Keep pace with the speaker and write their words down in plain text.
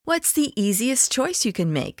What's the easiest choice you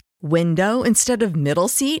can make? Window instead of middle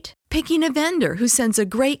seat? Picking a vendor who sends a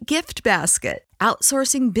great gift basket?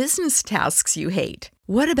 Outsourcing business tasks you hate?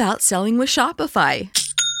 What about selling with Shopify?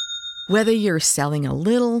 Whether you're selling a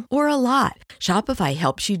little or a lot, Shopify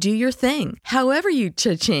helps you do your thing, however you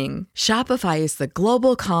cha-ching. Shopify is the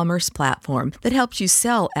global commerce platform that helps you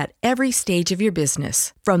sell at every stage of your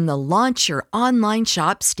business. From the launch your online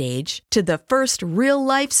shop stage to the first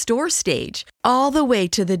real-life store stage, all the way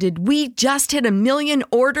to the did we just hit a million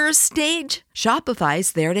orders stage.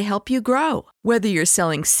 Shopify's there to help you grow. Whether you're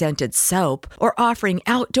selling scented soap or offering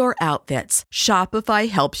outdoor outfits, Shopify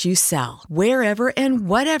helps you sell. Wherever and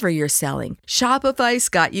whatever you're selling, Shopify's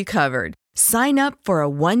got you covered. Sign up for a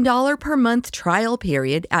 $1 per month trial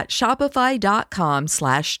period at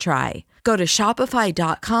shopify.com/try. Go to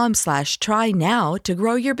shopify.com/try now to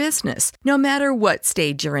grow your business, no matter what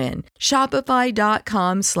stage you're in.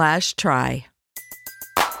 Shopify.com/try.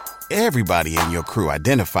 Everybody in your crew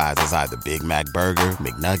identifies as either Big Mac Burger,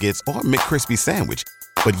 McNuggets, or McCrispy Sandwich.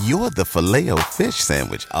 But you're the Filet-O-Fish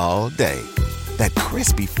Sandwich all day. That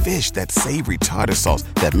crispy fish, that savory tartar sauce,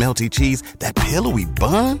 that melty cheese, that pillowy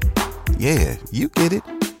bun. Yeah, you get it.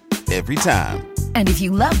 Every time. And if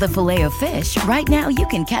you love the Filet-O-Fish, right now you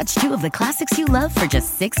can catch two of the classics you love for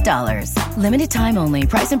just $6. Limited time only.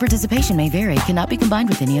 Price and participation may vary. Cannot be combined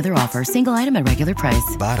with any other offer. Single item at regular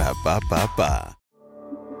price. Ba-da-ba-ba-ba.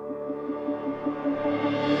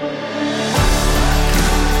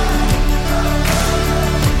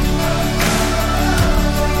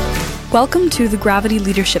 Welcome to the Gravity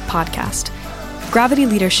Leadership Podcast. Gravity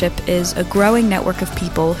Leadership is a growing network of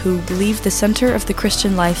people who believe the center of the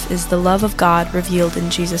Christian life is the love of God revealed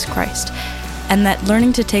in Jesus Christ, and that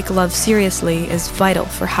learning to take love seriously is vital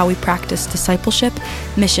for how we practice discipleship,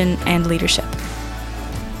 mission, and leadership.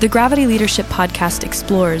 The Gravity Leadership Podcast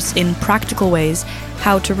explores, in practical ways,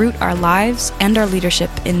 how to root our lives and our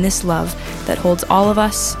leadership in this love that holds all of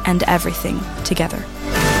us and everything together.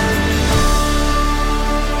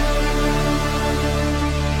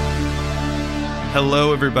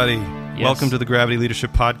 Hello, everybody. Yes. Welcome to the Gravity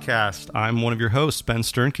Leadership Podcast. I'm one of your hosts, Ben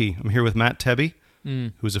Sternke. I'm here with Matt Tebbe,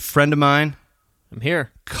 who is a friend of mine. I'm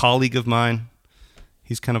here. Colleague of mine.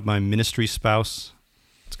 He's kind of my ministry spouse.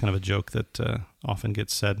 It's kind of a joke that often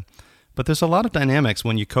gets said. But there's a lot of dynamics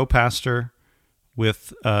when you co-pastor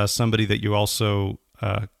with somebody that you also,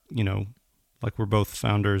 like we're both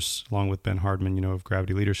founders, along with Ben Hardman, of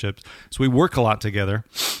Gravity Leadership. So we work a lot together.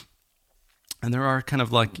 And there are kind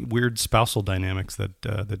of like weird spousal dynamics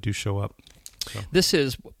that do show up. So. This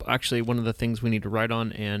is actually one of the things we need to write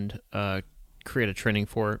on and create a training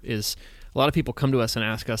for. Is a lot of people come to us and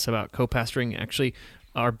ask us about co-pastoring. Actually,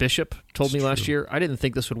 our bishop told me last year, I didn't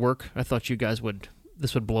think this would work. I thought you guys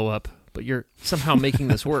this would blow up, but you're somehow making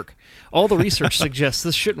this work. All the research suggests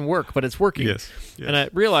this shouldn't work, but it's working. Yes. And I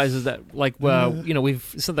realize is that it's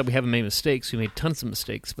not that we haven't made mistakes. We made tons of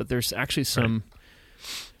mistakes, but there's actually some. Right.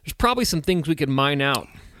 There's probably some things we could mine out,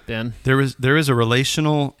 Ben. There is a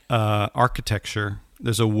relational architecture.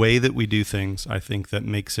 There's a way that we do things, I think, that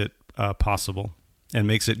makes it possible and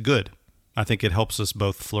makes it good. I think it helps us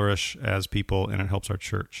both flourish as people, and it helps our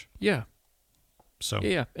church. Yeah. So.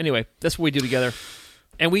 Yeah. Anyway, that's what we do together.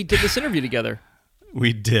 And we did this interview together.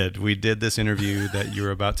 We did. We did this interview that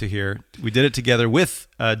you're about to hear. We did it together with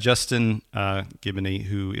Justin Giboney,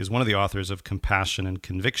 who is one of the authors of Compassion and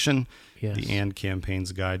Conviction, yes. The AND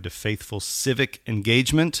Campaign's Guide to Faithful Civic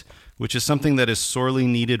Engagement, which is something that is sorely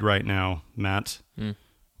needed right now, Matt.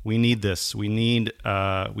 We need this. We need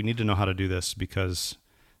to know how to do this because,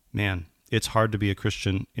 man, it's hard to be a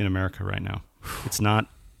Christian in America right now.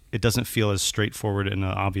 It doesn't feel as straightforward and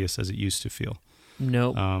obvious as it used to feel.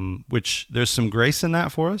 No. Which there's some grace in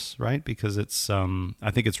that for us, right? Because it's,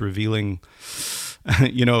 I think it's revealing,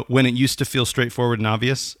 when it used to feel straightforward and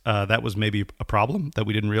obvious, that was maybe a problem that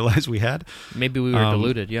we didn't realize we had. Maybe we were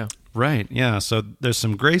deluded, yeah. Right, yeah. So there's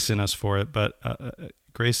some grace in us for it, but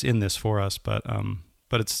grace in this for us, but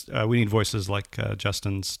it's we need voices like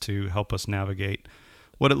Justin's to help us navigate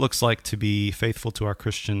what it looks like to be faithful to our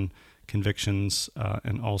Christian convictions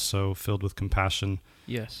and also filled with compassion.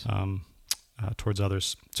 Yes. Towards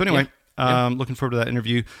others. So anyway, looking forward to that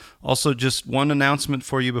interview. Also, just one announcement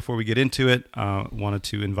for you before we get into it. Wanted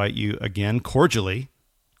to invite you again, cordially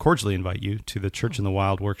invite you to the Church in the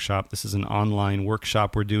Wild workshop. This is an online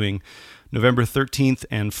workshop we're doing November 13th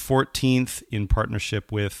and 14th in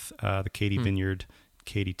partnership with the Katy Vineyard,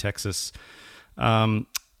 Katy, Texas.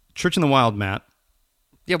 Church in the Wild, Matt.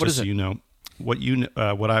 Yeah, what is it? So you know, what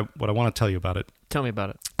I want to tell you about it. Tell me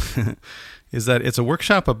about it. Is that it's a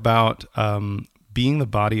workshop about being the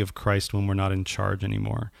body of Christ when we're not in charge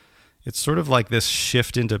anymore. it's sort of like this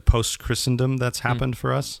shift into post-Christendom that's happened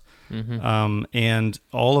for us. And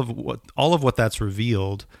all of what that's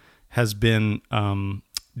revealed has been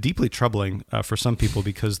deeply troubling for some people,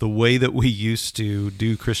 because the way that we used to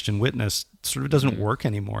do Christian witness sort of doesn't work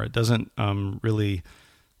anymore. It doesn't really,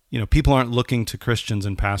 people aren't looking to Christians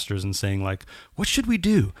and pastors and saying like, what should we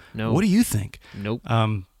do? No. What do you think? Nope.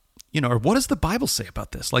 Or what does the Bible say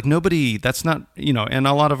about this? Like that's not, and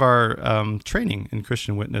a lot of our training in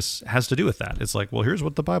Christian witness has to do with that. It's like, well, here's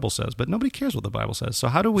what the Bible says, but nobody cares what the Bible says. So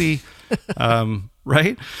how do we,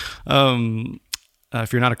 right?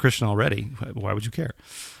 If you're not a Christian already, why would you care?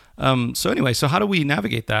 So how do we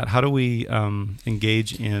navigate that? How do we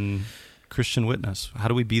engage in Christian witness? How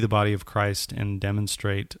do we be the body of Christ and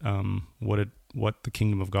demonstrate what the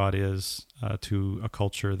kingdom of God is to a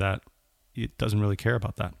culture that it doesn't really care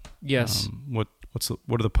about that? Yes. What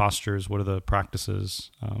are the postures? What are the practices?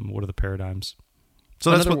 What are the paradigms?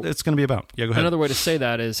 So that's what it's going to be about. Yeah, go ahead. Another way to say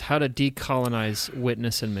that is how to decolonize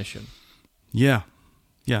witness and mission. Yeah.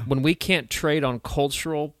 Yeah. When we can't trade on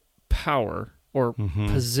cultural power or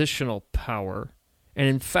positional power, and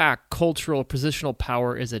in fact, cultural positional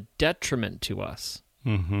power is a detriment to us,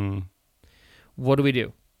 what do we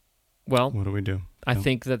do? Well, what do we do? I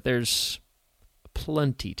think that there's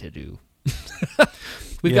plenty to do.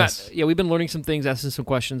 We've been learning some things, asking some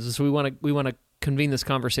questions, and so we want to convene this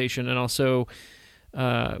conversation and also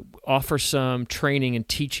offer some training and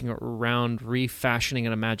teaching around refashioning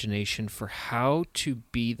an imagination for how to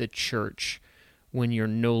be the church when you're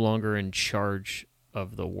no longer in charge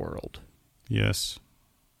of the world. Yes.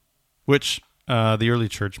 Which the early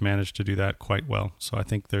church managed to do that quite well. So I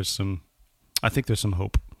think there's some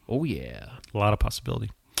hope. Oh yeah. A lot of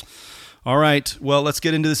possibility. All right. Well, let's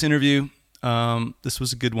get into this interview. This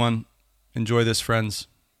was a good one. Enjoy this, friends.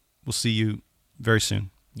 We'll see you very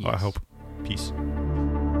soon. Yes. I hope. Peace.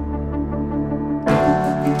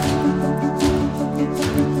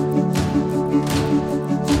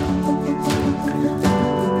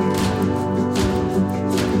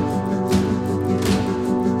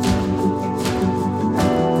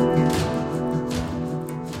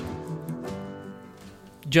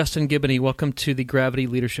 Justin Giboney, welcome to the Gravity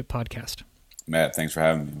Leadership Podcast. Matt, thanks for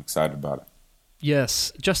having me. I'm excited about it.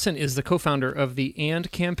 Yes. Justin is the co-founder of the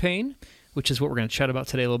AND campaign, which is what we're going to chat about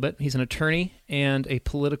today a little bit. He's an attorney and a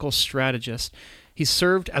political strategist. He's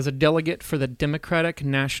served as a delegate for the Democratic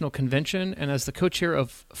National Convention and as the co-chair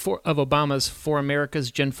of Obama's For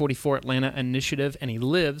America's Gen 44 Atlanta initiative, and he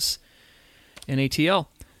lives in ATL.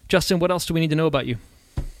 Justin, what else do we need to know about you?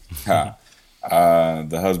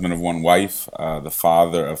 The husband of one wife, the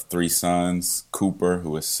father of 3 sons, Cooper,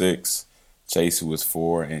 who is 6, Chase, who is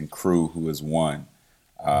 4, and Crew, who is 1.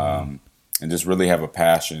 And just really have a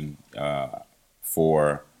passion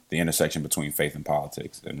for the intersection between faith and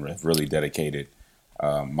politics, and have really dedicated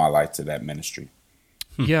my life to that ministry.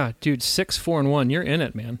 Yeah, dude, 6, 4, and 1. You're in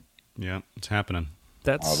it, man. Yeah, it's happening.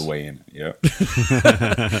 That's all the way in it.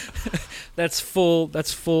 Yep. That's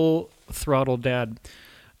full throttle dad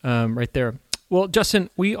right there. Well, Justin,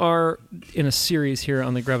 we are in a series here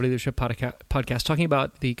on the Gravity Leadership podcast talking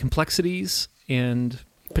about the complexities and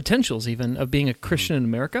potentials even of being a Christian in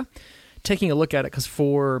America, taking a look at it because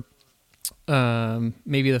for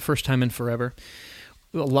maybe the first time in forever,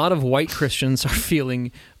 a lot of white Christians are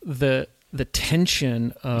feeling the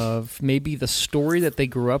tension of maybe the story that they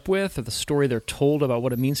grew up with or the story they're told about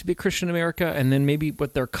what it means to be a Christian in America, and then maybe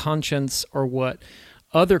what their conscience or what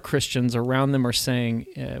other Christians around them are saying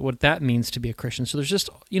what that means to be a Christian. So there's just,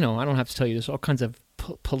 I don't have to tell you, there's all kinds of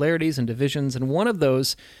polarities and divisions. And one of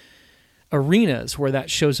those arenas where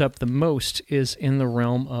that shows up the most is in the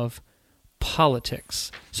realm of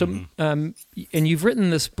politics. So, and you've written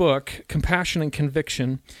this book, Compassion and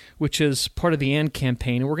Conviction, which is part of the AND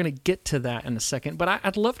campaign. And we're going to get to that in a second. But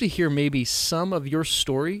I'd love to hear maybe some of your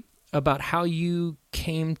story about how you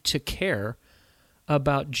came to care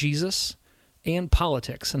about Jesus and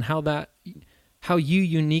politics, and how you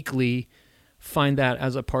uniquely find that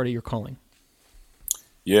as a part of your calling.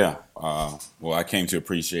 Yeah. Well, I came to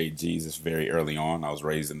appreciate Jesus very early on. I was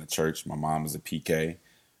raised in the church. My mom was a PK.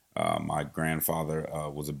 My grandfather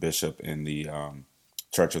was a bishop in the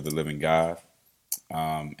Church of the Living God.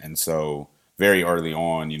 And so very early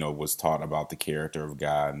on, was taught about the character of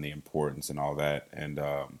God and the importance and all that. And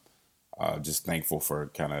just thankful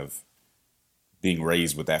for kind of being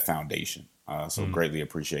raised with that foundation. So greatly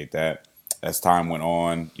appreciate that. As time went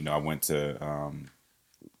on, I went to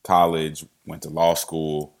college, went to law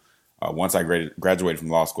school. Once I graduated from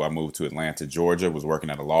law school, I moved to Atlanta, Georgia, was working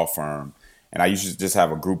at a law firm. And I used to just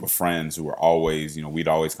have a group of friends who were always, we'd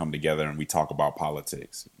always come together and we talk about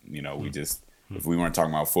politics. We just If we weren't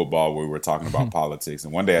talking about football, we were talking about politics.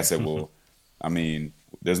 And one day I said, well, I mean,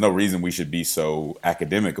 there's no reason we should be so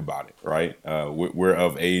academic about it, right? We're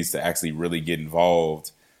of age to actually really get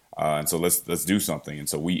involved. And so let's do something. And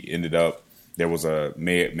so we ended up, there was a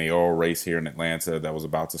mayoral race here in Atlanta that was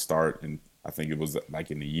about to start. And I think it was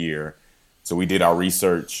like in a year. So we did our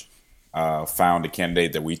research, found a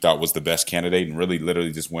candidate that we thought was the best candidate, and really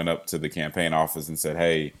literally just went up to the campaign office and said,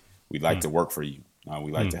 hey, we'd like to work for you.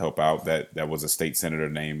 We'd like to help out. That was a state senator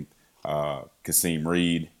named Kasim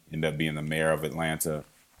Reed, ended up being the mayor of Atlanta.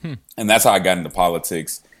 And that's how I got into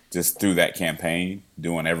politics, just through that campaign,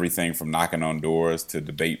 doing everything from knocking on doors to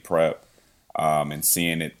debate prep, and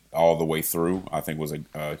seeing it all the way through. I think was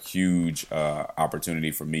a huge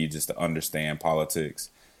opportunity for me just to understand politics.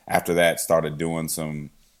 After that, started doing some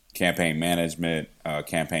campaign management,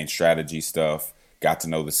 campaign strategy stuff, got to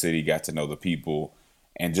know the city, got to know the people,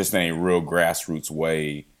 and just in a real grassroots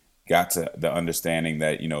way, got to the understanding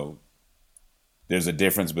that, you know, there's a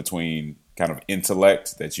difference between kind of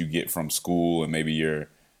intellect that you get from school and maybe your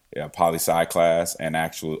poli-sci class and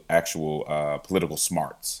actual political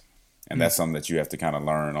smarts. And that's something that you have to kind of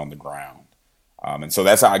learn on the ground. And so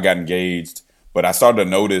that's how I got engaged. But I started to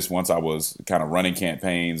notice once I was kind of running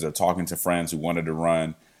campaigns or talking to friends who wanted to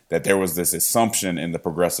run, that there was this assumption in the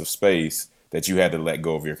progressive space that you had to let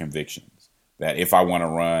go of your convictions. That if I want to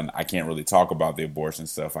run, I can't really talk about the abortion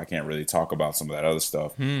stuff. I can't really talk about some of that other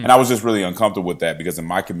stuff. And I was just really uncomfortable with that because in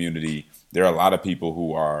my community, there are a lot of people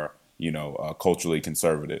who are, you know, culturally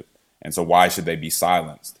conservative. And so why should they be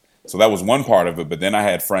silenced? So that was one part of it. But then I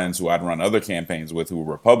had friends who I'd run other campaigns with who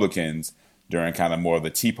were Republicans during kind of more of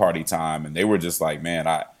the Tea Party time. And they were just like, man,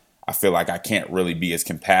 I feel like I can't really be as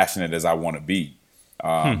compassionate as I want to be.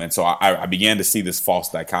 And so I began to see this false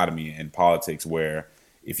dichotomy in politics where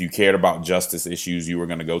if you cared about justice issues, you were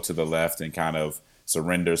going to go to the left and kind of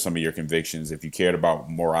surrender some of your convictions. If you cared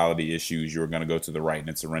about morality issues, you were going to go to the right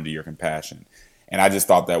and surrender your compassion. And I just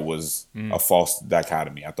thought that was a false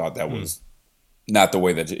dichotomy. I thought that was not the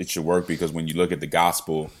way that it should work, because when you look at the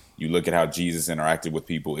gospel, you look at how Jesus interacted with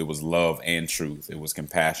people, it was love and truth. It was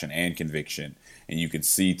compassion and conviction. And you can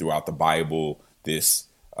see throughout the Bible this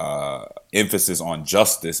emphasis on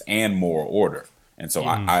justice and moral order. And so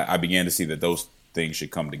I began to see that those things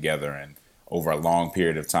should come together. And over a long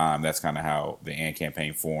period of time, that's kind of how the AND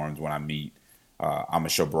campaign forms. When I meet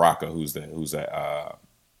Amisho Baraka, who's a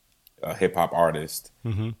hip hop artist,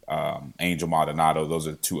 Angel Maldonado, those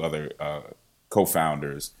are two other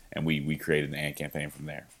co-founders, and we created the AND campaign from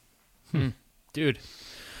there. Dude,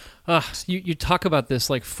 you talk about this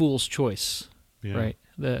like fool's choice, right?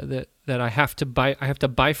 That I have to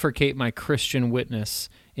bifurcate my Christian witness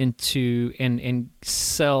into and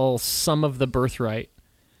sell some of the birthright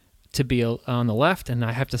to be on the left, and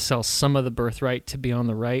I have to sell some of the birthright to be on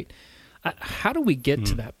the right. How do we get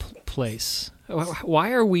to that place?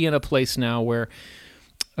 Why are we in a place now where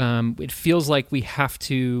it feels like we have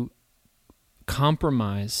to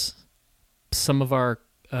compromise some of our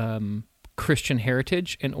Christian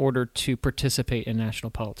heritage in order to participate in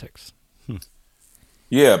national politics?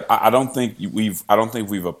 Yeah, I don't think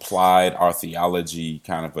we've applied our theology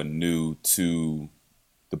kind of anew to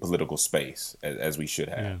the political space as we should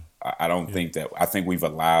have. I don't think that. I think we've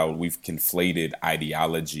conflated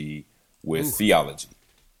ideology with theology,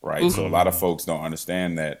 right? So a lot of folks don't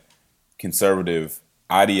understand that conservative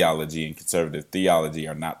ideology and conservative theology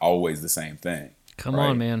are not always the same thing. Come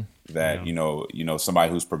on, man. That you know,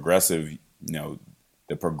 somebody who's progressive,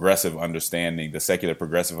 the progressive understanding, the secular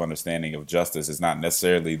progressive understanding of justice is not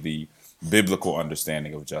necessarily the biblical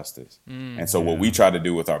understanding of justice. And so what we try to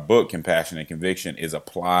do with our book, Compassion and Conviction, is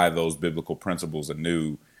apply those biblical principles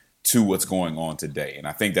anew to what's going on today. And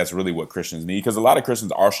I think that's really what Christians need, because a lot of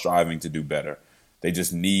Christians are striving to do better. They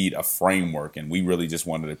just need a framework, and we really just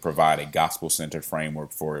wanted to provide a gospel-centered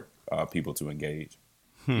framework for people to engage.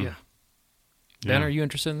 Yeah. Ben, are you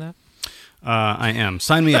interested in that? I am.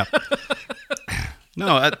 Sign me up.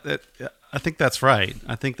 No, I think that's right.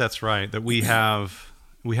 That we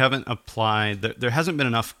haven't applied. There hasn't been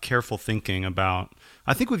enough careful thinking about.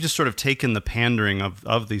 I think we've just sort of taken the pandering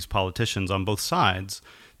of these politicians on both sides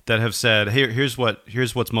that have said, "Hey, here's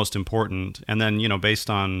what's most important," and then based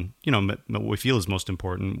on what we feel is most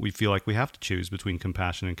important, we feel like we have to choose between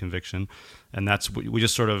compassion and conviction, and that's we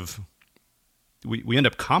just sort of we end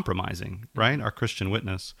up compromising, right, our Christian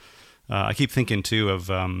witness. I keep thinking too of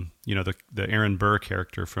the Aaron Burr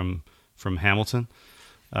character from Hamilton.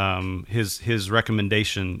 His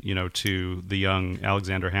recommendation to the young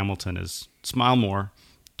Alexander Hamilton is smile more,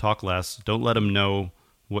 talk less, don't let him know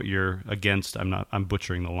what you're against. I'm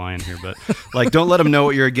butchering the line here, but like, don't let them know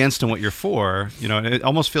what you're against and what you're for. You know, it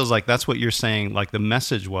almost feels like that's what you're saying. Like the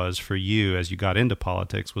message was for you as you got into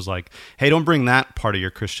politics was like, hey, don't bring that part of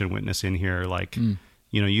your Christian witness in here. Like,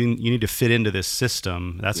 you know, you need to fit into this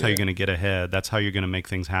system. That's how you're going to get ahead. That's how you're going to make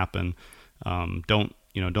things happen. Don't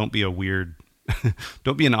be a weird,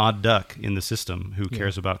 don't be an odd duck in the system who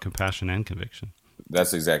cares about compassion and conviction.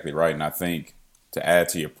 That's exactly right. And I think, to add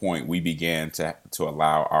to your point, we began to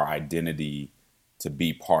allow our identity to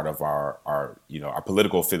be part of our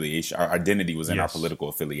political affiliation. Our identity was in our political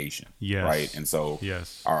affiliation, right? And so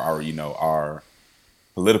our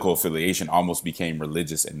political affiliation almost became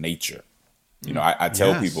religious in nature. You know, I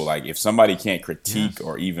tell people, like, if somebody can't critique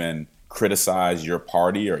or even criticize your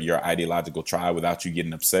party or your ideological tribe without you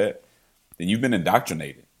getting upset, then you've been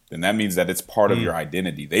indoctrinated. Then that means that it's part of your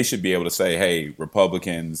identity. They should be able to say, hey,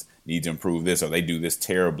 Republicans need to improve this, or they do this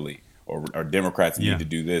terribly, or Democrats need to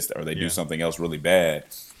do this, or they do something else really bad.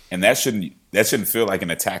 And that shouldn't feel like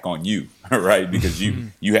an attack on you, right? Because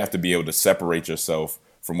you have to be able to separate yourself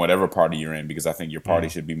from whatever party you're in, because I think your party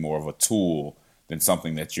should be more of a tool than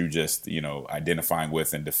something that you just, identifying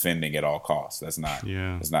with and defending at all costs. That's not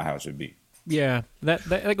how it should be. Yeah,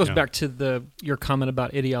 that goes back to your comment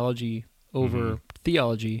about ideology over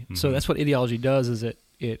theology. So that's what ideology does, is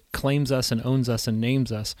it claims us and owns us and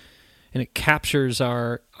names us, and it captures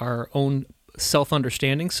our own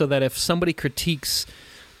self-understanding, so that if somebody critiques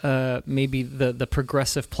maybe the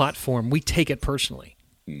progressive platform, we take it personally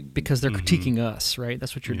because they're critiquing us, right?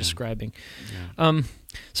 That's what you're describing. Yeah.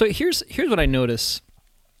 So here's what I notice.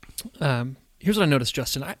 Here's what I noticed,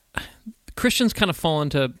 Justin. Christians kind of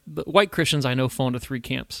white Christians I know fall into three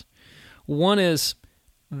camps. One is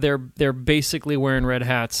they're basically wearing red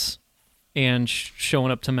hats and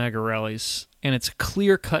showing up to MAGA rallies, and it's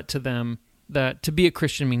clear cut to them that to be a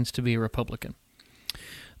Christian means to be a Republican.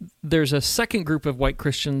 There's a second group of white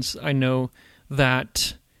Christians I know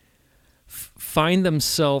that find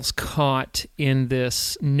themselves caught in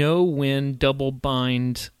this no-win,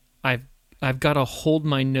 double-bind, I've got to hold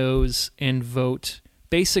my nose and vote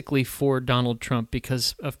basically for Donald Trump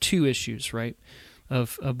because of two issues, right?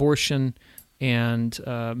 Of abortion and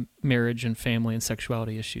marriage and family and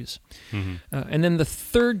sexuality issues. And then the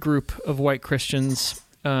third group of white Christians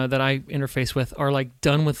that I interface with are like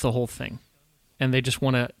done with the whole thing. And they just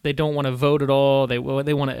they don't want to vote at all. They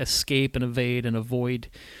want to escape and evade and avoid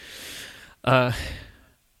the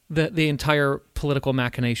entire political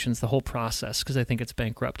machinations, the whole process, because I think it's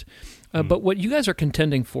bankrupt. But what you guys are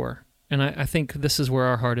contending for, and I think this is where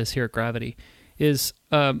our heart is here at Gravity, is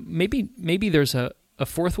maybe there's a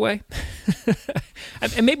fourth way,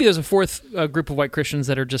 and maybe there's a fourth group of white Christians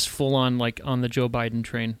that are just full on like on the Joe Biden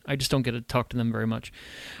train. I just don't get to talk to them very much.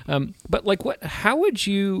 But like, how would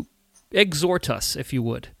you exhort us, if you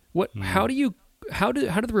would? How do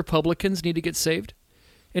the Republicans need to get saved?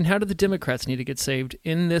 And how do the Democrats need to get saved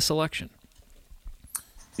in this election?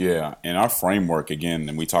 Yeah, and our framework, again,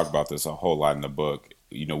 and we talk about this a whole lot in the book,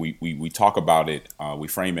 we talk about it, we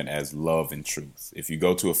frame it as love and truth. If you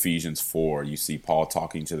go to Ephesians 4, you see Paul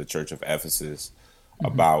talking to the church of Ephesus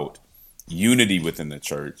about unity within the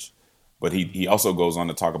church, but he also goes on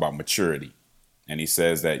to talk about maturity. And he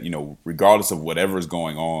says that, regardless of whatever is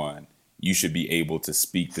going on, you should be able to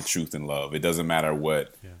speak the truth in love. It doesn't matter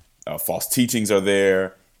what false teachings are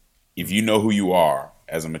there. If you know who you are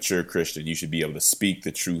as a mature Christian, you should be able to speak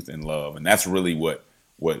the truth in love. And that's really what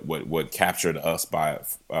captured us by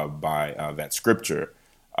that scripture,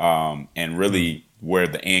 and really where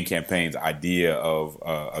the AND campaign's idea of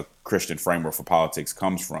a Christian framework for politics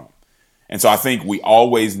comes from. And so I think we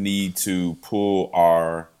always need to pull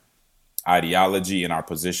our ideology and our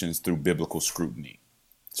positions through biblical scrutiny.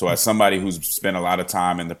 So as somebody who's spent a lot of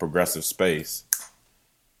time in the progressive space,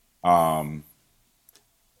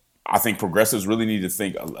 I think progressives really need to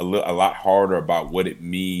think a lot harder about what it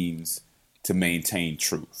means to maintain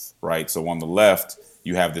truth, right? So on the left,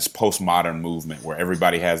 you have this postmodern movement where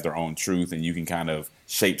everybody has their own truth, and you can kind of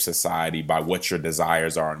shape society by what your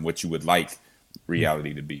desires are and what you would like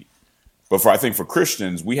reality to be. But I think for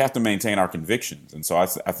Christians, we have to maintain our convictions. And so I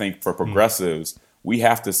think for progressives, we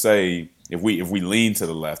have to say, if we lean to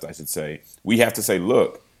the left, I should say, we have to say,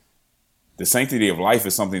 look, the sanctity of life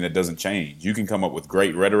is something that doesn't change. You can come up with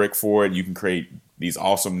great rhetoric for it. You can create these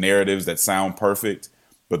awesome narratives that sound perfect,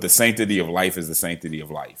 but the sanctity of life is the sanctity of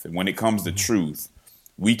life. And when it comes to truth,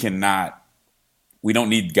 God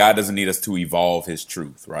doesn't need us to evolve his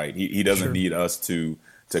truth, right? He doesn't need us to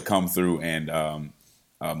come through and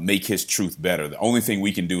make his truth better. The only thing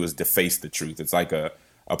we can do is deface the truth. It's like a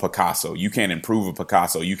a Picasso. You can't improve a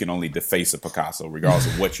Picasso. You can only deface a Picasso, regardless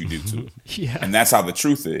of what you do to it. Yeah. And that's how the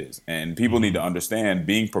truth is. And people need to understand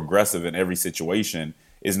being progressive in every situation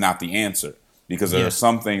is not the answer, because there are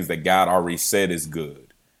some things that God already said is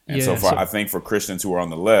good. And I think for Christians who are on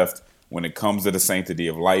the left, when it comes to the sanctity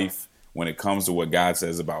of life, when it comes to what God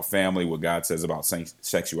says about family, what God says about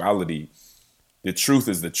sexuality, the truth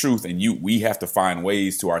is the truth. And we have to find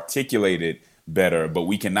ways to articulate it better, but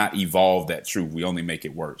we cannot evolve that truth. We only make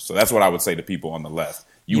it worse. So that's what I would say to people on the left.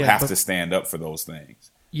 You have to stand up for those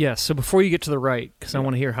things. Yes. So before you get to the right, because I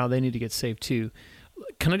want to hear how they need to get saved too,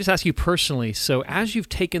 can I just ask you personally, so as you've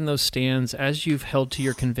taken those stands, as you've held to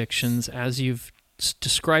your convictions, as you've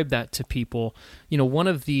described that to people, one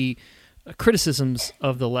of the criticisms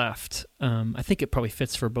of the left, I think it probably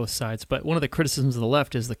fits for both sides, but one of the criticisms of the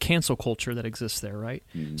left is the cancel culture that exists there, right?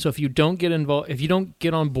 Mm-hmm. So if you don't get involved, if you don't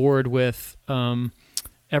get on board with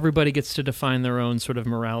everybody gets to define their own sort of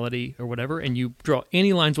morality or whatever, and you draw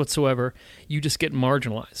any lines whatsoever, you just get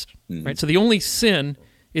marginalized, right? So the only sin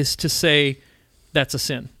is to say that's a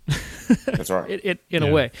sin. That's right. In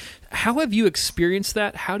a way. How have you experienced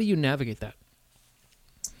that? How do you navigate that?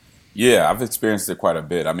 Yeah, I've experienced it quite a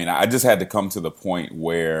bit. I mean, I just had to come to the point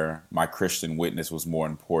where my Christian witness was more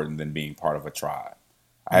important than being part of a tribe.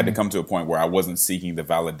 I had to come to a point where I wasn't seeking the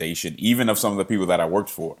validation, even of some of the people that I worked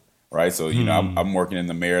for, right? So, I'm working in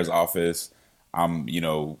the mayor's office. I'm,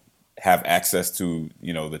 have access to,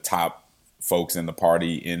 the top folks in the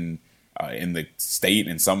party in the state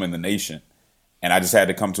and some in the nation. And I just had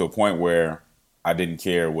to come to a point where I didn't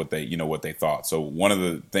care what they thought. So one of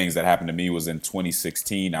the things that happened to me was in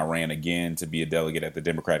 2016, I ran again to be a delegate at the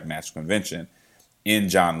Democratic National Convention in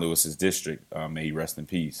John Lewis's district. May he rest in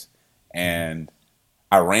peace. And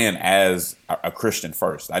I ran as a Christian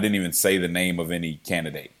first. I didn't even say the name of any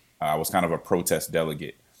candidate. I was kind of a protest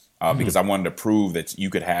delegate because I wanted to prove that you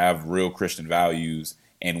could have real Christian values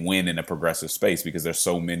and win in a progressive space, because there's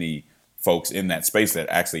so many folks in that space that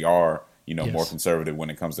actually are more conservative when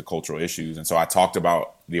it comes to cultural issues. And so I talked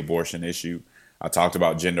about the abortion issue. I talked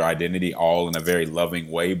about gender identity, all in a very loving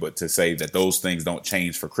way, but to say that those things don't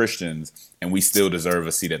change for Christians and we still deserve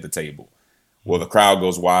a seat at the table. Well, the crowd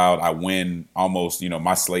goes wild. I win almost,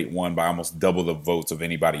 my slate won by almost double the votes of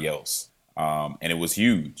anybody else. And it was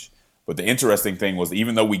huge. But the interesting thing was,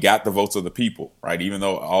 even though we got the votes of the people, right, even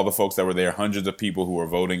though all the folks that were there, hundreds of people who were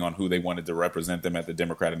voting on who they wanted to represent them at the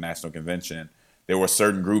Democratic National Convention, there were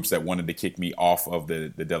certain groups that wanted to kick me off of the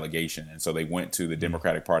delegation. And so they went to the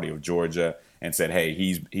Democratic Party of Georgia and said, hey,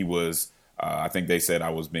 he was, I think they said I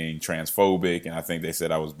was being transphobic, and I think they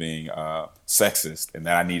said I was being sexist, and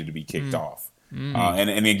that I needed to be kicked off.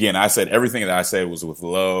 And again, I said everything that I said was with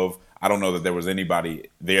love. I don't know that there was anybody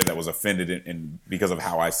there that was offended because of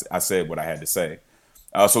how I said what I had to say.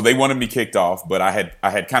 So they wanted me kicked off, but I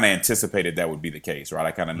had kind of anticipated that would be the case, right?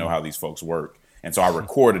 I kind of know how these folks work. And so I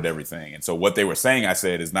recorded everything. And so what they were saying I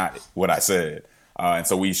said is not what I said. And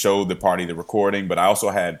so we showed the party the recording, but I also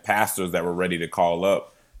had pastors that were ready to call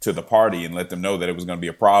up to the party and let them know that it was going to be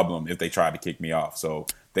a problem if they tried to kick me off. So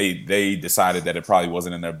they decided that it probably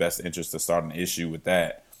wasn't in their best interest to start an issue with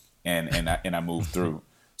that. And I moved through.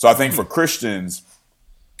 So I think for Christians,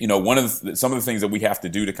 some of the things that we have to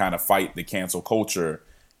do to kind of fight the cancel culture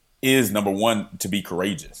is, number one, to be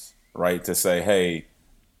courageous, right? To say, hey,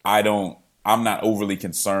 I'm not overly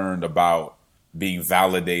concerned about being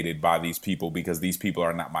validated by these people, because these people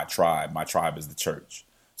are not my tribe. My tribe is the church.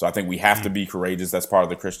 So I think we have to be courageous. That's part of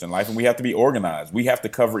the Christian life. And we have to be organized. We have to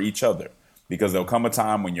cover each other, because there'll come a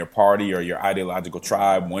time when your party or your ideological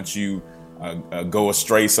tribe, once you go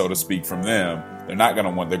astray, so to speak, from them, they're going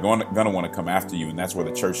to want to come after you. And that's where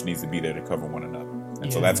the church needs to be there to cover one another.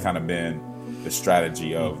 And so that's kind of been the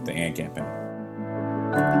strategy of the AND campaign.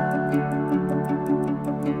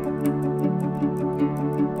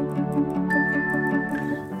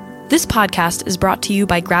 This podcast is brought to you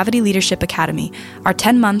by Gravity Leadership Academy, our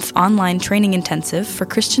 10-month online training intensive for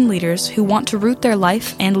Christian leaders who want to root their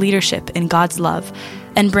life and leadership in God's love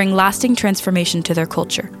and bring lasting transformation to their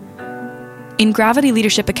culture. In Gravity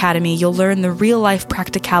Leadership Academy, you'll learn the real-life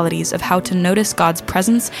practicalities of how to notice God's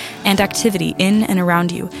presence and activity in and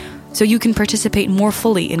around you, so you can participate more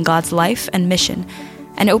fully in God's life and mission,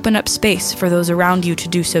 and open up space for those around you to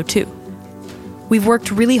do so too. We've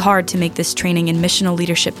worked really hard to make this training in missional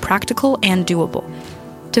leadership practical and doable.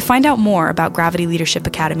 To find out more about Gravity Leadership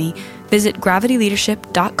Academy, visit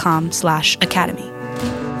gravityleadership.com/academy.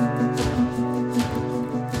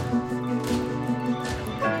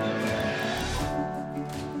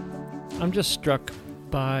 I'm just struck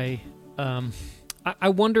by, I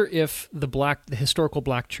wonder if the historical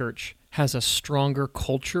black church has a stronger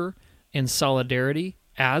culture and solidarity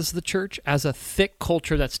as the church, as a thick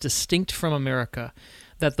culture that's distinct from America,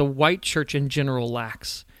 that the white church in general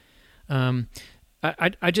lacks. I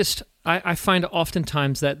find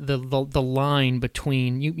oftentimes that the line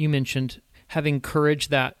between, you mentioned having courage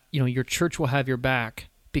that, your church will have your back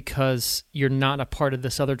because you're not a part of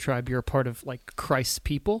this other tribe, you're a part of like Christ's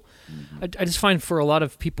people. Mm-hmm. I just find for a lot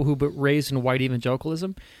of people who were raised in white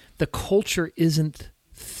evangelicalism, the culture isn't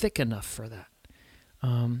thick enough for that.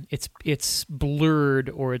 It's blurred,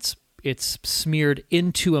 or it's smeared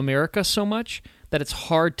into America so much that it's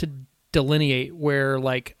hard to delineate where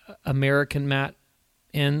like American Matt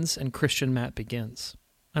ends and Christian Matt begins.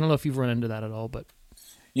 I don't know if you've run into that at all, but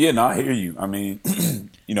yeah, no, I hear you. I mean,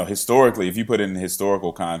 historically, if you put it in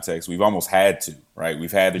historical context, we've almost had to, right?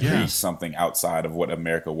 We've had to create something outside of what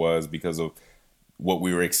America was because of what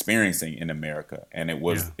we were experiencing in America, and it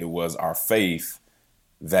was our faith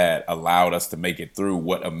that allowed us to make it through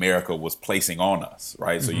what America was placing on us,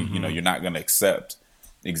 right? So you're not going to accept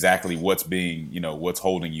exactly what's being, what's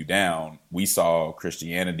holding you down. We saw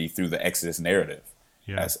Christianity through the Exodus narrative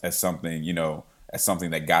as something, as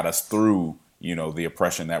something that got us through, the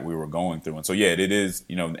oppression that we were going through. And so, it is,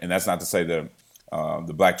 and that's not to say that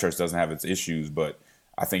the Black church doesn't have its issues, but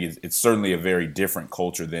I think it's certainly a very different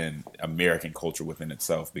culture than American culture within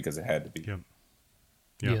itself, because it had to be.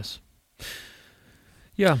 Yes.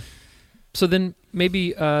 Yeah. So then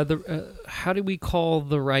maybe how do we call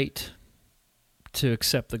the right to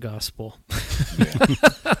accept the gospel?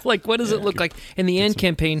 Like, what does it look like in the end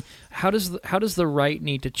campaign? How does the right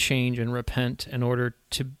need to change and repent in order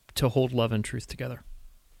to hold love and truth together?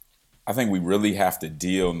 I think we really have to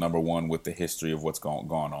deal, number one, with the history of what's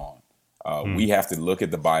gone on. We have to look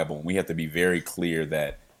at the Bible, and we have to be very clear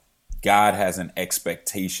that God has an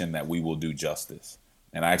expectation that we will do justice.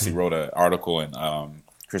 And I actually wrote an article in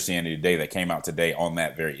Christianity Today that came out today on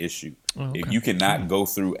that very issue. Oh, okay. If you cannot go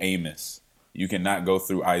through Amos, you cannot go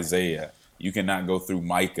through Isaiah, you cannot go through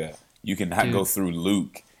Micah, you cannot go through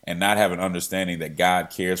Luke and not have an understanding that God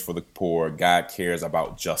cares for the poor, God cares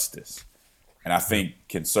about justice. And I think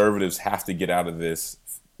conservatives have to get out of this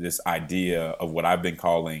idea of what I've been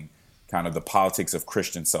calling kind of the politics of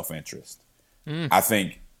Christian self-interest. I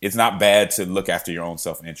think it's not bad to look after your own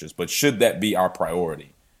self-interest, but should that be our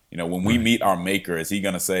priority? When we meet our maker, is he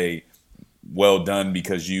going to say, well done,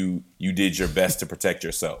 because you did your best to protect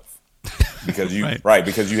yourself? Because you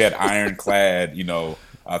because you had ironclad,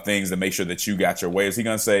 things to make sure that you got your way. Is he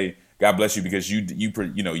going to say, God bless you, because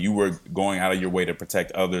you were going out of your way to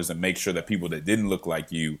protect others and make sure that people that didn't look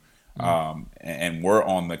like you and were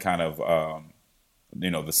on the kind of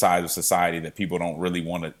the side of society that people don't really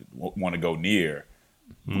want to go near,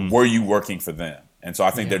 were you working for them? And so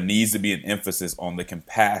I think there needs to be an emphasis on the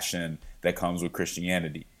compassion that comes with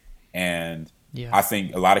Christianity. And I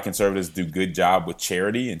think a lot of conservatives do a good job with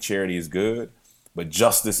charity, and charity is good, but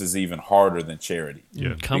justice is even harder than charity.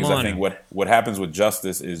 I think what happens with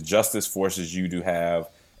justice is justice forces you to have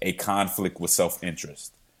a conflict with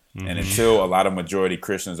self-interest. And until a lot of majority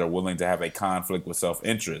Christians are willing to have a conflict with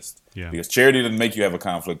self-interest, because charity doesn't make you have a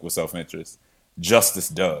conflict with self-interest, justice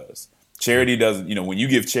does. Charity doesn't, when you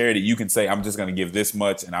give charity, you can say, I'm just going to give this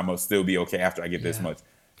much and I'm going to still be okay after I give this much.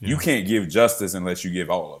 You can't give justice unless you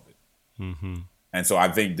give all of it. And so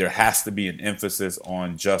I think there has to be an emphasis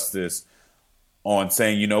on justice, on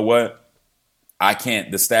saying, you know what, I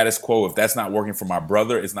can't, the status quo, if that's not working for my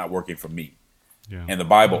brother, it's not working for me. And the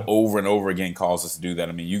Bible over and over again calls us to do that.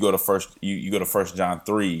 I mean, you go to First John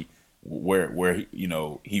 3, where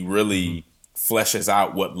he really fleshes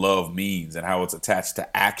out what love means and how it's attached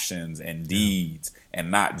to actions and deeds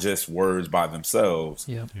and not just words by themselves.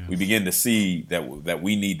 We begin to see that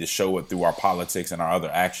we need to show it through our politics and our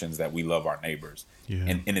other actions that we love our neighbors.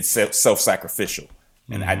 And it's self-sacrificial.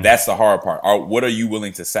 And that's the hard part. What are you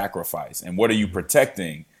willing to sacrifice? And what are you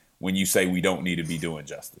protecting when you say we don't need to be doing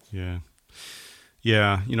justice?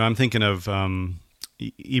 I'm thinking of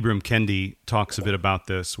Ibram Kendi talks a bit about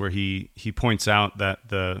this, where he points out that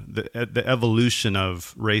the evolution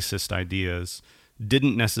of racist ideas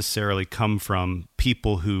didn't necessarily come from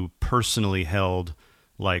people who personally held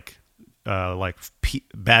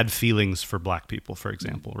bad feelings for black people, for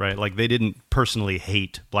example, right? Like they didn't personally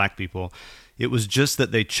hate black people. It was just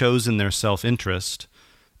that they chose in their self-interest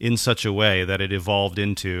in such a way that it evolved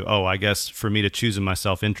into, I guess for me to choose in my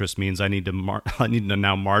self-interest means I need to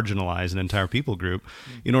now marginalize an entire people group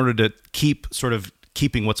in order to keep sort of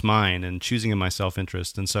keeping what's mine and choosing in my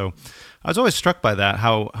self-interest. And so I was always struck by that,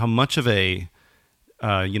 how much of a,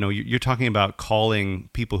 you're talking about calling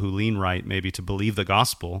people who lean right maybe to believe the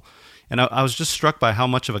gospel. And I was just struck by how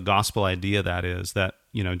much of a gospel idea that is, that,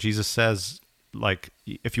 Jesus says, like,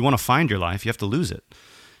 if you want to find your life, you have to lose it.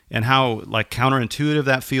 And how like counterintuitive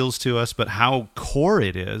that feels to us, but how core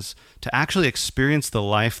it is to actually experience the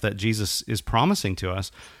life that Jesus is promising to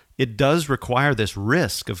us. It does require this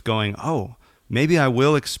risk of going, oh, maybe I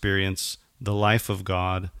will experience the life of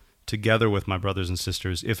God together with my brothers and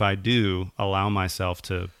sisters if I do allow myself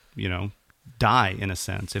to, die in a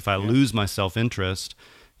sense. If I lose my self-interest,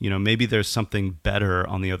 maybe there's something better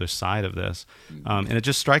on the other side of this. And it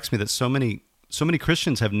just strikes me that so many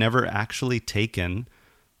Christians have never actually taken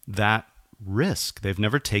that risk. They've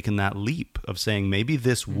never taken that leap of saying, maybe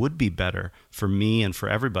this would be better for me and for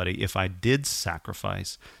everybody if I did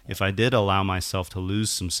sacrifice, if I did allow myself to lose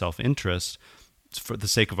some self-interest for the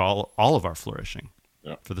sake of all of our flourishing,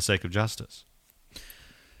 for the sake of justice.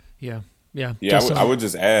 Yeah. I would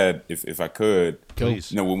just add, if I could,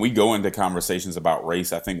 please. When we go into conversations about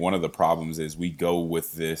race, I think one of the problems is we go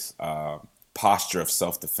with this posture of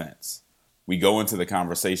self-defense. We go into the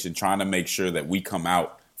conversation trying to make sure that we come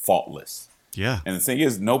out faultless. Yeah. And the thing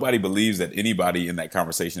is, nobody believes that anybody in that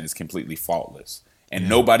conversation is completely faultless. And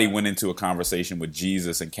nobody went into a conversation with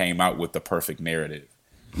Jesus and came out with the perfect narrative.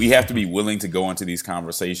 We have to be willing to go into these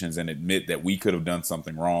conversations and admit that we could have done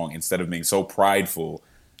something wrong instead of being so prideful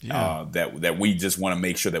that we just want to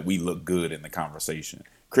make sure that we look good in the conversation.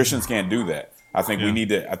 Christians can't do that. I think we need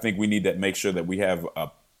to make sure that we have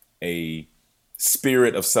a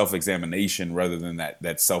spirit of self-examination rather than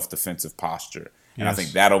that self-defensive posture. And I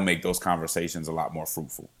think that'll make those conversations a lot more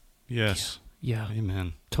fruitful. Yes. Yeah.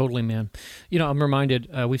 Amen. Totally, man. I'm reminded,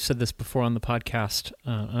 we've said this before on the podcast,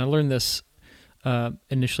 and I learned this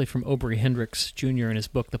initially from Aubrey Hendricks Jr. in his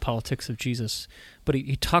book, The Politics of Jesus. But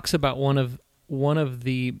he talks about one of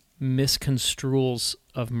the misconstruals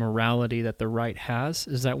of morality that the right has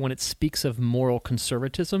is that when it speaks of moral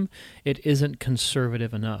conservatism, it isn't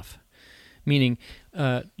conservative enough. Meaning,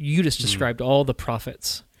 you just described all the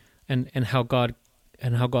prophets and how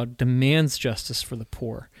God demands justice for the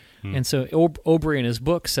poor. And so Aubrey in his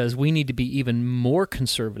book says we need to be even more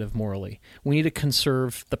conservative morally. We need to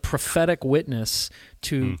conserve the prophetic witness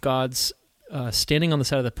to God's standing on the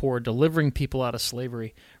side of the poor, delivering people out of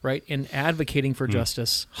slavery, right, and advocating for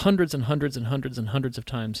justice hundreds and hundreds and hundreds and hundreds of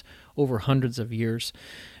times over hundreds of years.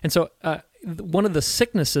 And so one of the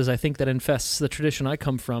sicknesses I think that infests the tradition I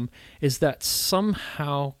come from is that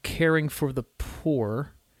somehow caring for the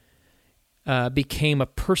poor became a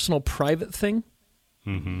personal, private thing,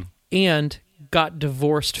 and got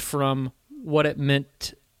divorced from what it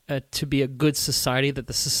meant to be a good society, that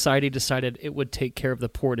the society decided it would take care of the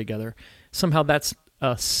poor together. Somehow that's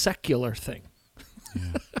a secular thing,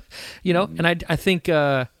 and I think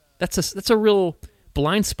that's a real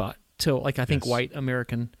blind spot to, I think, white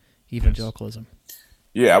American evangelicalism.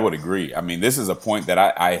 Yeah, I would agree. I mean, this is a point that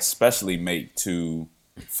I especially make to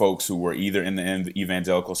folks who were either in the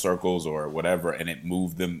evangelical circles or whatever, and it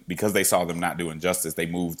moved them because they saw them not doing justice. They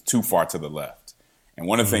moved too far to the left. And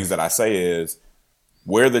one of the things that I say is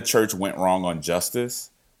where the church went wrong on justice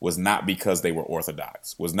was not because they were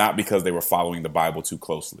orthodox, was not because they were following the Bible too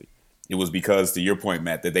closely. It was because, to your point,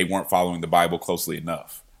 Matt, that they weren't following the Bible closely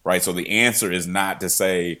enough, right? So the answer is not to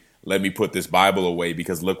say, let me put this Bible away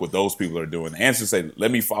because look what those people are doing. The answer is to say,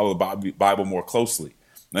 let me follow the Bible more closely.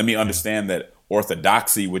 Let me understand that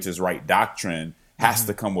orthodoxy, which is right doctrine, has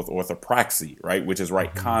to come with orthopraxy, right, which is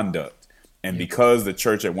right conduct. And because the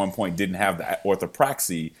church at one point didn't have the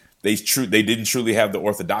orthopraxy, they didn't truly have the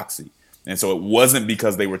orthodoxy. And so it wasn't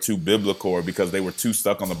because they were too biblical or because they were too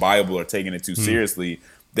stuck on the Bible or taking it too seriously.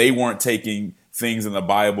 They weren't taking things in the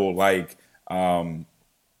Bible like, the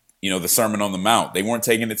Sermon on the Mount. They weren't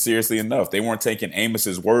taking it seriously enough. They weren't taking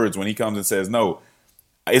Amos's words when he comes and says, no,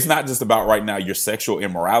 it's not just about right now your sexual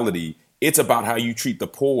immorality. It's about how you treat the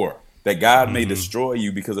poor, that God may destroy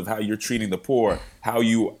you because of how you're treating the poor, how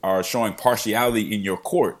you are showing partiality in your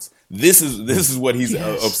courts. This is what he's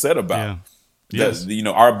upset about. Yeah. Yes.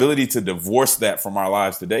 Our ability to divorce that from our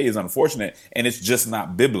lives today is unfortunate, and it's just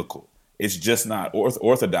not biblical. It's just not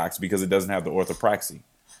orthodox because it doesn't have the orthopraxy.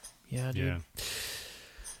 Yeah, dude. Yeah.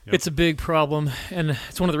 Yep. It's a big problem, and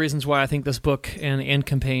it's one of the reasons why I think this book and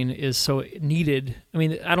campaign is so needed. I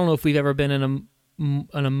mean, I don't know if we've ever been in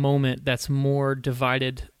a moment that's more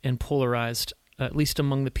divided and polarized, at least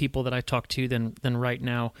among the people that I talk to, than right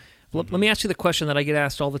now. Let me ask you the question that I get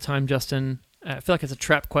asked all the time, Justin. I feel like it's a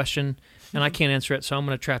trap question, and I can't answer it, so I'm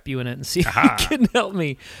going to trap you in it and see if you can help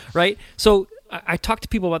me, right? So I talk to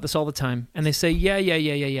people about this all the time, and they say,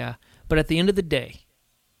 yeah, but at the end of the day,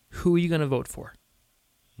 who are you going to vote for?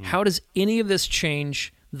 How does any of this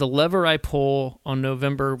change the lever I pull on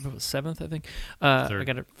November 7th, I think? I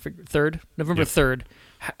got to figure, 3rd? November 3rd.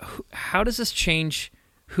 How does this change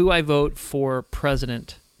who I vote for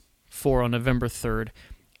president for on November 3rd,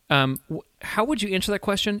 how would you answer that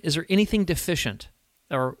question? Is there anything deficient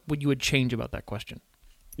or what you would change about that question?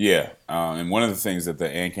 Yeah, and one of the things that the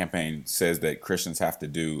AND campaign says that Christians have to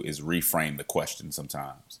do is reframe the question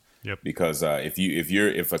sometimes. Yep. Because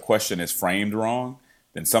if a question is framed wrong,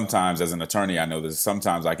 then sometimes as an attorney, I know that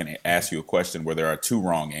sometimes I can ask you a question where there are two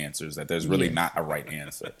wrong answers, that there's really not a right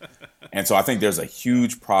answer. And so I think there's a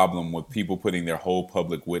huge problem with people putting their whole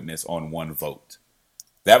public witness on one vote.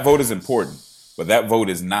 That vote is important, but that vote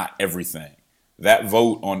is not everything. That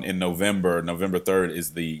vote in November 3rd,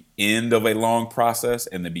 is the end of a long process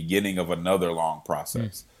and the beginning of another long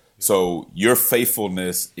process. So your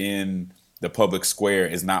faithfulness in the public square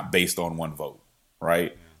is not based on one vote,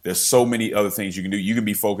 right? There's so many other things you can do. You can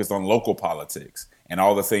be focused on local politics and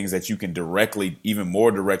all the things that you can even more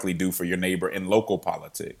directly do for your neighbor in local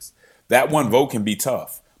politics. That one vote can be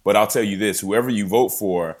tough, but I'll tell you this, whoever you vote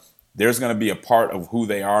for, there's going to be a part of who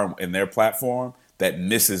they are in their platform that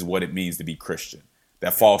misses what it means to be Christian,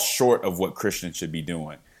 that falls short of what Christians should be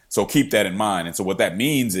doing. So keep that in mind. And so what that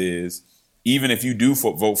means is, even if you do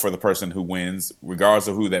vote for the person who wins, regardless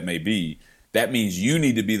of who that may be, that means you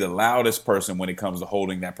need to be the loudest person when it comes to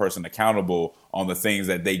holding that person accountable on the things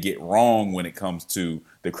that they get wrong when it comes to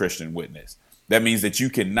the Christian witness. That means that you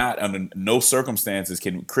cannot, under no circumstances,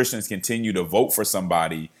 can Christians continue to vote for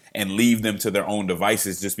somebody and leave them to their own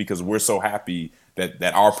devices just because we're so happy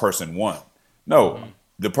that our person won. No,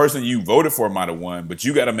 the person you voted for might have won, but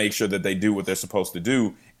you got to make sure that they do what they're supposed to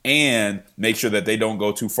do and make sure that they don't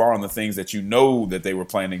go too far on the things that you know that they were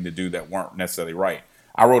planning to do that weren't necessarily right.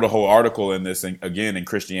 I wrote a whole article in this, again, in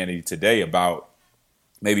Christianity Today about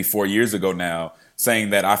maybe 4 years ago now,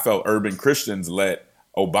 saying that I felt urban Christians let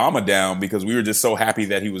Obama down because we were just so happy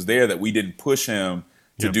that he was there that we didn't push him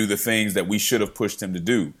to do the things that we should have pushed him to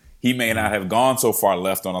do. He may not have gone so far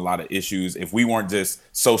left on a lot of issues if we weren't just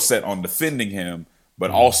so set on defending him,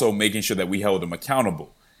 but also making sure that we held him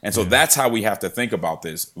accountable. And so that's how we have to think about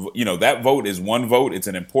this. You know, that vote is one vote. It's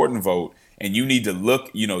an important vote. And you need to look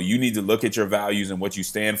at your values and what you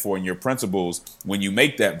stand for and your principles when you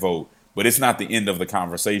make that vote. But it's not the end of the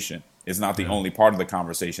conversation. It's not the only part of the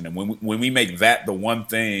conversation. And when we make that the one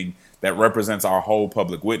thing that represents our whole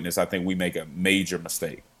public witness, I think we make a major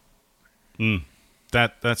mistake.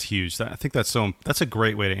 That's huge. I think that's a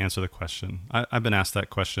great way to answer the question. I've been asked that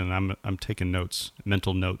question, and I'm taking notes,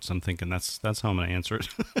 mental notes. I'm thinking that's how I'm going to answer it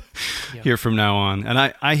here from now on. And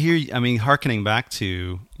I hear, I mean, hearkening back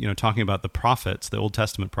to, talking about the prophets, the Old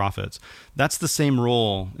Testament prophets, that's the same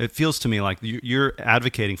role. It feels to me like you're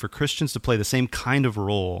advocating for Christians to play the same kind of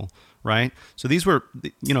role, right? So these were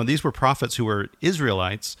prophets who were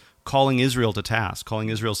Israelites, calling Israel to task, calling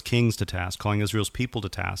Israel's kings to task, calling Israel's people to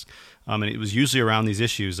task. And it was usually around these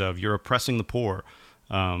issues of you're oppressing the poor.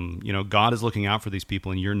 God is looking out for these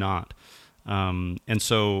people and you're not. And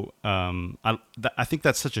so I think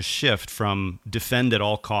that's such a shift from defend at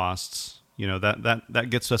all costs. That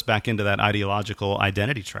gets us back into that ideological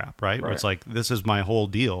identity trap, right? Where it's like, this is my whole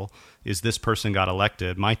deal, is this person got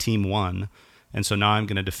elected, my team won, and so now I'm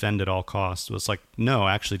going to defend at all costs. So it's like, no,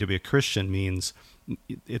 actually to be a Christian means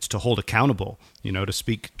it's to hold accountable, to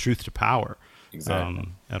speak truth to power,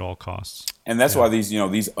 at all costs. And that's why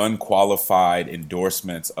these unqualified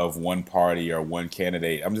endorsements of one party or one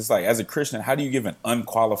candidate, I'm just like, as a Christian, how do you give an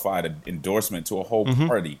unqualified endorsement to a whole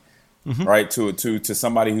party, right? To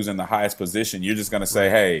somebody who's in the highest position? You're just going to say,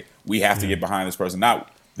 hey, we have to get behind this person. Not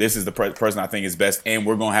this is the person I think is best, and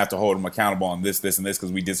we're going to have to hold them accountable on this, and this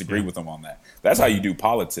because we disagree with them on that. That's how you do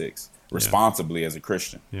politics responsibly as a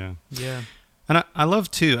Christian. Yeah. And I love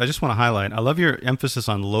too, I just want to highlight, I love your emphasis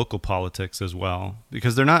on local politics as well,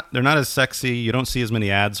 because they're not as sexy. You don't see as many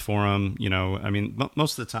ads for them. I mean,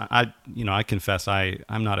 most of the time, I confess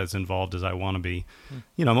I'm not as involved as I want to be.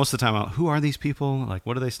 Most of the time, who are these people? Like,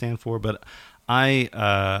 what do they stand for? But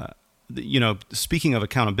speaking of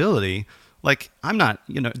accountability, like, I'm not,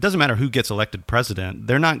 it doesn't matter who gets elected president.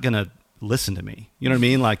 They're not going to listen to me. You know what I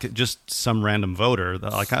mean? Like, just some random voter.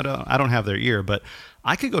 Like, I don't have their ear, but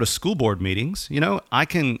I could go to school board meetings. I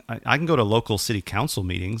can go to local city council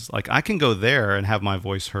meetings. Like, I can go there and have my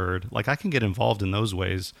voice heard. Like, I can get involved in those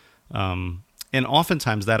ways. And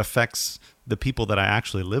oftentimes that affects the people that I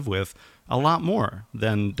actually live with a lot more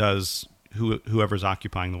than does whoever's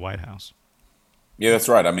occupying the White House. Yeah, that's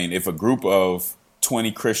right. I mean, if a group of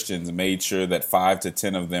 20 Christians made sure that 5 to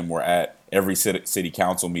 10 of them were at every city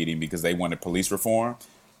council meeting because they wanted police reform,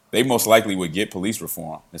 they most likely would get police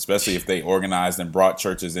reform, especially if they organized and brought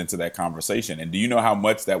churches into that conversation. And do you know how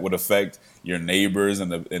much that would affect your neighbors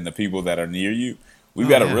and the people that are near you? we've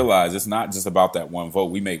got to realize it's not just about that one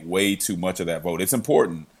vote. We make way too much of that vote. It's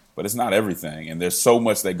important, but it's not everything. And there's so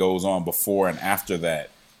much that goes on before and after that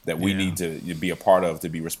we need to be a part of, to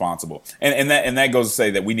be responsible. And that goes to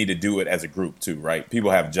say that we need to do it as a group too, right?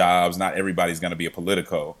 People have jobs. Not everybody's going to be a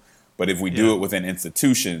Politico. But if we do it within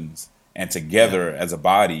institutions and together as a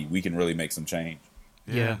body, we can really make some change.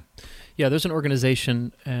 Yeah. Yeah, there's an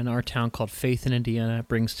organization in our town called Faith in Indiana. It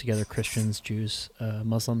brings together Christians, Jews,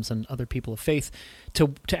 Muslims, and other people of faith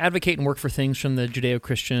to advocate and work for things from the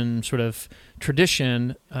Judeo-Christian sort of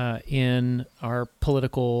tradition in our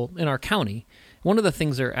county. One of the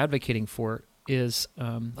things they're advocating for is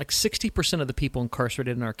like 60% of the people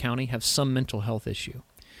incarcerated in our county have some mental health issue.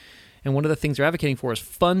 And one of the things they're advocating for is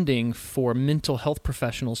funding for mental health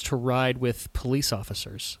professionals to ride with police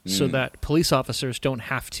officers so that police officers don't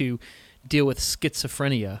have to deal with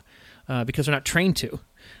schizophrenia because they're not trained to.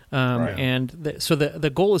 And so the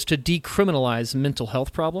goal is to decriminalize mental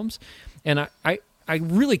health problems. And I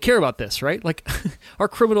really care about this, right? Like our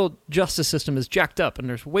criminal justice system is jacked up and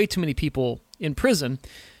there's way too many people in prison,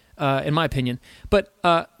 in my opinion. But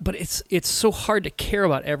it's so hard to care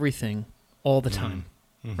about everything all the time.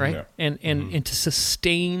 Right? Yeah. And to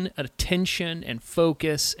sustain attention and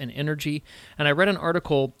focus and energy. And I read an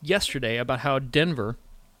article yesterday about how Denver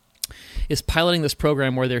is piloting this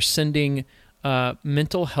program where they're sending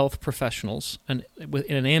mental health professionals in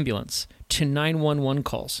an ambulance to 911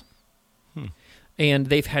 calls. And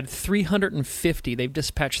they've had they've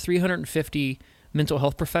dispatched 350 mental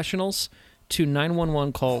health professionals to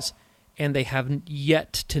 911 calls, and they have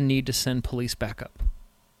yet to need to send police backup.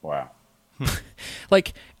 Wow.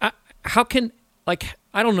 Like, how can, like,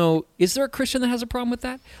 I don't know, is there a Christian that has a problem with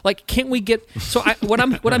that? Like, can't we get, so what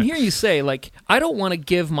I'm hearing you say, like, I don't want to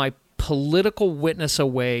give my political witness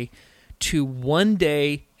away to one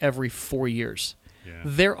day every 4 years. Yeah.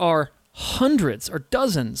 There are hundreds or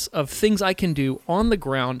dozens of things I can do on the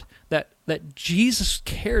ground that Jesus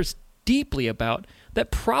cares deeply about that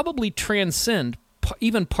probably transcend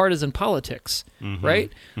even partisan politics,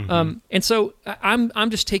 right? And so I'm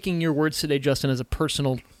just taking your words today, Justin, as a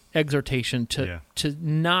personal exhortation to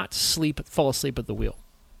not fall asleep at the wheel.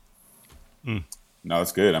 No,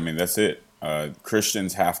 it's good. I mean, that's it.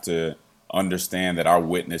 Christians have to understand that our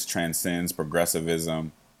witness transcends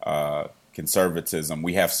progressivism, conservatism.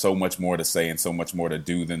 We have so much more to say and so much more to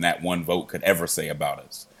do than that one vote could ever say about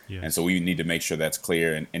us. Yes. And so we need to make sure that's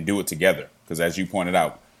clear and do it together. Because as you pointed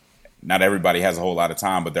out, not everybody has a whole lot of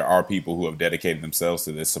time, but there are people who have dedicated themselves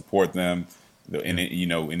to this. Support them in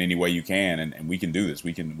any way you can, and we can do this.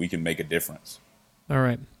 We can make a difference. All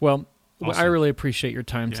right. Well, awesome. I really appreciate your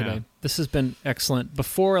time today. This has been excellent.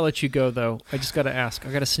 Before I let you go, though, I just got to ask.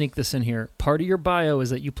 I got to sneak this in here. Part of your bio is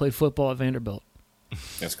that you played football at Vanderbilt.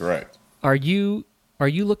 That's correct. Are you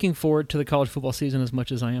looking forward to the college football season as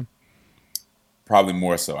much as I am? Probably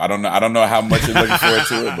more so. I don't know how much you're looking forward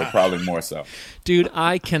to it, but probably more so. Dude,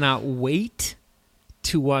 I cannot wait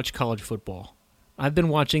to watch college football. I've been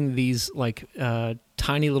watching these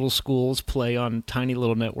tiny little schools play on tiny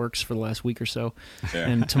little networks for the last week or so. Yeah.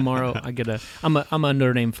 And tomorrow I'm a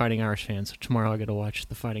Notre Dame Fighting Irish fan, so tomorrow I get to watch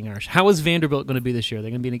the Fighting Irish. How is Vanderbilt going to be this year? Are they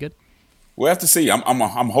going to be any good? We'll have to see.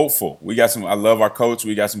 I'm hopeful. We got some. I love our coach.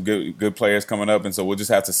 We got some good players coming up, and so we'll just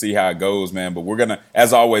have to see how it goes, man. But we're gonna,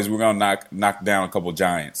 as always, knock down a couple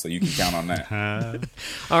giants. So you can count on that.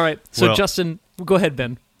 All right. So Justin, go ahead,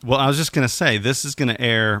 Ben. Well, I was just gonna say this is gonna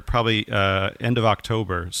air probably end of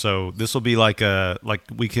October. So this will be like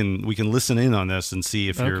we can listen in on this and see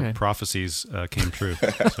if your prophecies came true.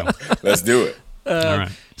 So. Let's do it. All right.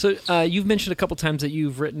 So you've mentioned a couple times that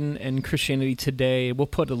you've written in Christianity Today. We'll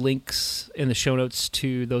put links in the show notes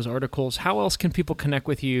to those articles. How else can people connect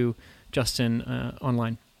with you, Justin,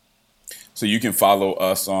 online? So you can follow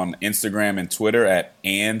us on Instagram and Twitter at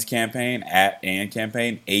 @AND Campaign,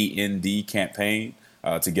 AND Campaign,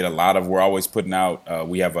 to get a lot of, we're always putting out,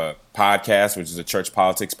 we have a podcast, which is a church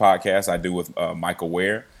politics podcast I do with Michael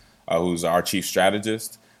Ware, who's our chief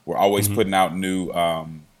strategist. We're always putting out new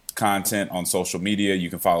content on social media. You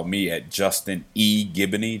can follow me at Justin E.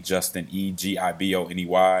 Giboney, Justin E.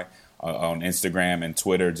 Giboney, on Instagram and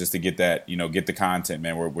Twitter, just to get that, get the content,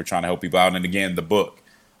 man. We're trying to help people out. And again, the book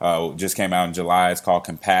just came out in July. It's called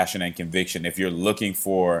Compassion and Conviction. If you're looking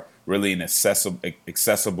for really an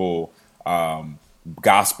accessible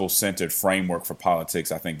gospel-centered framework for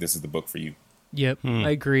politics, I think this is the book for you. Yep, I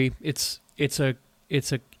agree. It's a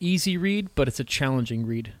easy read, but it's a challenging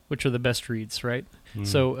read, which are the best reads, right?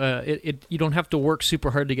 So you don't have to work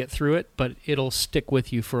super hard to get through it, but it'll stick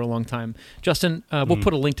with you for a long time. Justin, we'll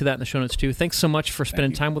put a link to that in the show notes too. Thanks so much for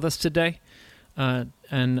spending time with us today,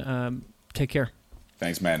 and take care.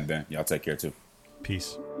 Thanks, Matt and Ben. Y'all take care too.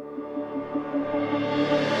 Peace.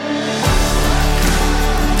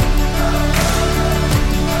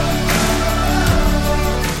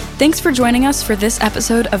 Thanks for joining us for this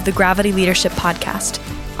episode of the Gravity Leadership Podcast.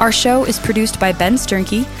 Our show is produced by Ben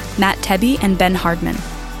Sternke, Matt Tebbe, and Ben Hardman.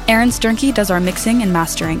 Aaron Sternke does our mixing and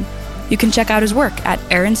mastering. You can check out his work at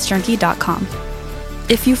aaronsternke.com.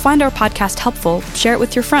 If you find our podcast helpful, share it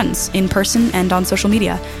with your friends in person and on social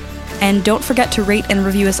media. And don't forget to rate and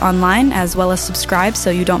review us online, as well as subscribe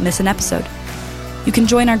so you don't miss an episode. You can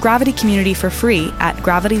join our Gravity community for free at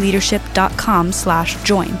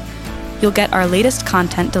gravityleadership.com/join. You'll get our latest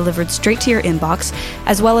content delivered straight to your inbox,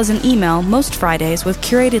 as well as an email most Fridays with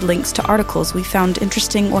curated links to articles we found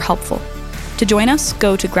interesting or helpful. To join us,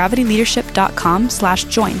 go to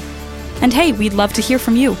gravityleadership.com/join. And hey, we'd love to hear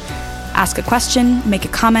from you. Ask a question, make a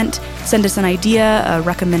comment, send us an idea, a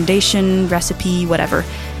recommendation, recipe, whatever.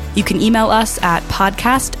 You can email us at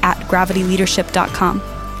podcast@gravityleadership.com.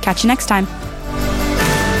 Catch you next time.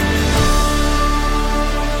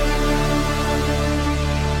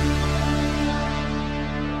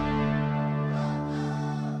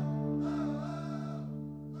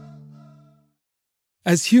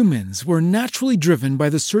 As humans, we're naturally driven by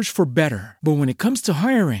the search for better. But when it comes to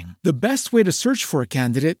hiring, the best way to search for a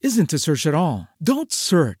candidate isn't to search at all. Don't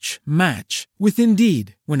search, match with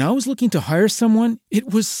Indeed. When I was looking to hire someone,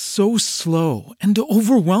 it was so slow and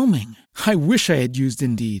overwhelming. I wish I had used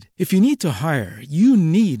Indeed. If you need to hire, you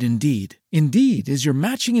need Indeed. Indeed is your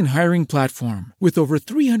matching and hiring platform with over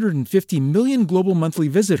 350 million global monthly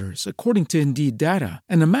visitors, according to Indeed data,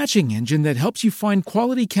 and a matching engine that helps you find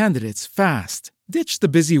quality candidates fast. Ditch the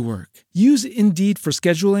busy work. Use Indeed for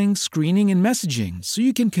scheduling, screening, and messaging so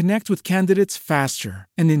you can connect with candidates faster.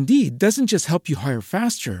 And Indeed doesn't just help you hire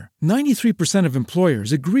faster. 93% of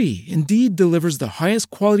employers agree Indeed delivers the highest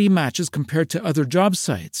quality matches compared to other job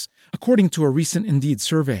sites, according to a recent Indeed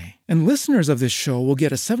survey. And listeners of this show will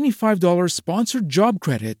get a $75 sponsored job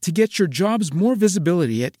credit to get your jobs more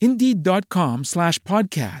visibility at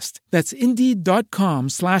Indeed.com/podcast. That's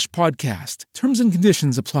Indeed.com/podcast. Terms and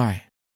conditions apply.